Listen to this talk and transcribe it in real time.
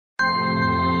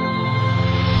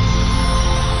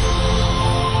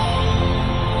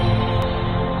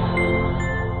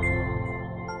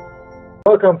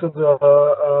Welcome to the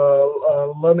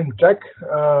Learning Czech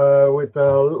with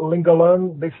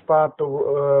LingoLearn. This part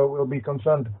will be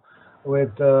concerned with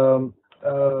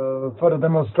further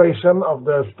demonstration of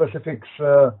the specifics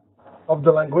of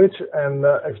the language and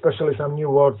especially some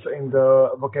new words in the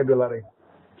vocabulary.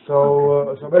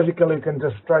 So basically you can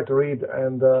just try to read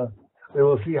and we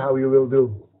will see how you will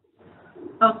do.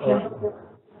 Okay.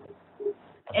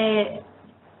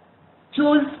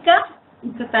 Tuska,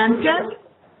 it's a pencil.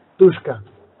 Tuszka.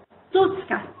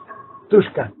 Tuska.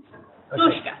 Tuszka. Okay.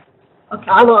 Tuszka.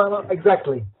 Okay. No,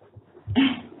 exactly.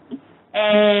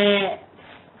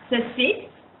 Seshit.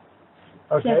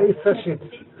 Okay, seshit.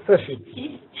 Seshit.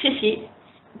 Seshit.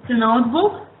 It's a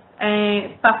notebook.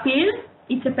 Papir.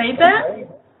 It's a paper.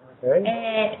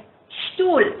 Okay.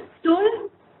 Stool. Stool.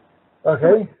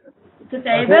 Okay. It's a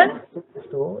table. Okay.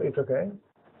 Stool. It's okay.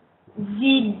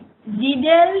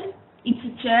 Zidel. It's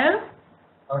a chair.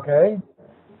 Okay.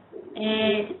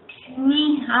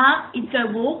 Kniha. It's a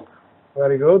book.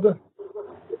 Very good.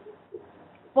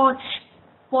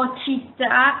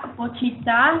 Počítač.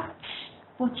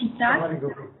 Very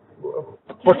good.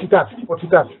 Počítač.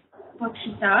 Počítač.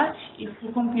 It's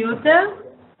a computer.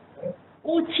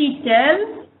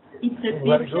 Učitel. It's a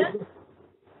Very teacher. good.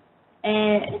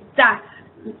 Tak.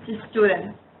 It's a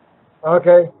student.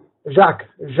 Okay. Jacques.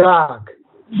 Jacques.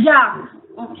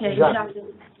 Okay. Jacques. Jacques.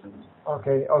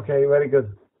 Okay, very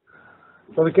good.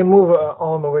 So we can move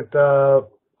on with the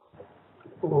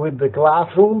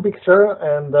classroom picture,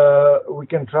 and we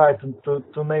can try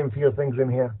to name a few things in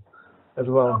here as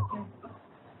well. Okay.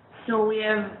 So we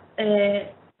have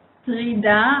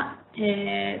Frida.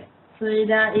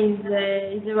 Frida is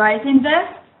the writing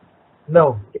desk.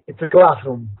 No, it's a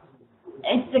classroom.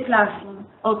 It's the classroom.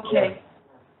 Okay.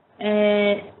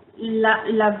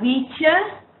 Lavice.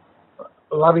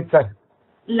 Lavice.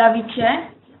 Lavice.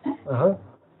 Uh-huh.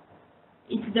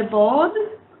 It's the board.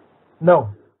 No,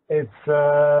 it's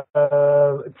a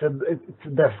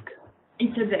desk.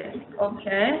 It's a desk.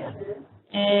 Okay.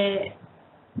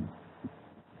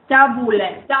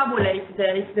 Tabule. Tabule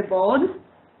is the board.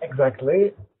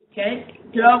 Exactly. Okay.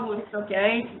 Globus.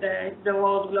 Okay. It's the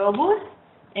word globus.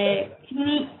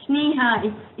 Kniha.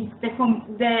 It's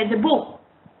the book.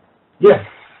 Yes,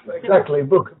 exactly.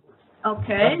 Book.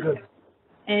 Okay. That's good.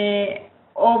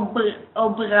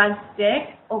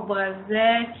 Obrazek.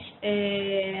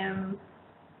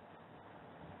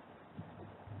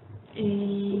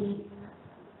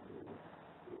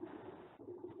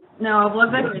 No,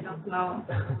 obrazek, I don't know.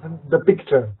 The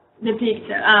picture. The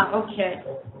picture. Okay.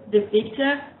 The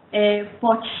picture.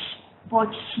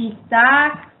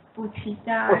 Počítač.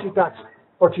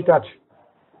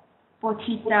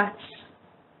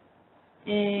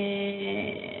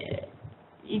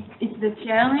 It's the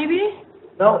chair, maybe?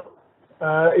 No,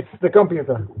 it's the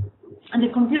computer. And the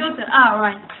computer.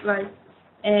 Right.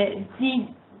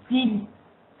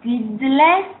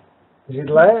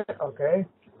 Židle, okay.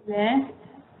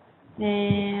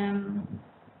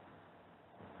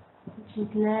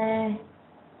 Židle.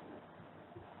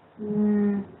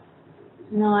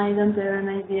 No, I don't have an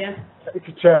idea. It's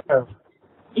a chair.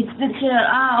 It's the chair.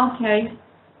 Okay.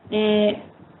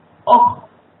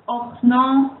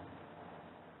 Okno.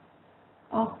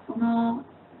 Okno,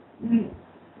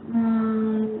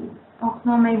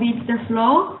 maybe it's the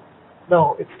floor?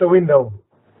 No, it's the window.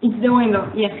 It's the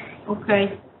window, yes,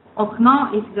 okay.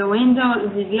 Okno, it's the window.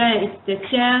 Zidle, it's the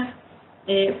chair.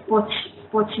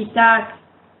 Počítač.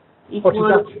 It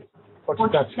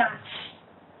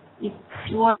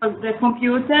was the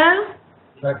computer.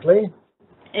 Exactly.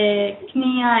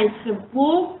 Kniha, it's a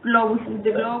book. Globus is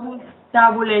the globus.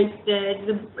 Tabule,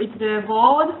 it's the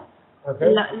board.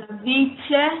 Okay.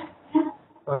 Lavice.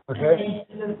 Okay.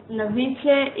 Lavice,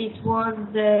 it was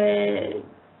the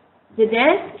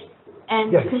desk,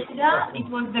 and yes. Frida, it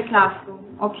was the classroom.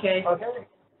 Okay. Okay.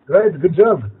 Great. Good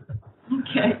job.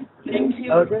 Okay. Thank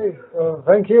you. Okay.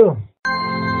 Thank you.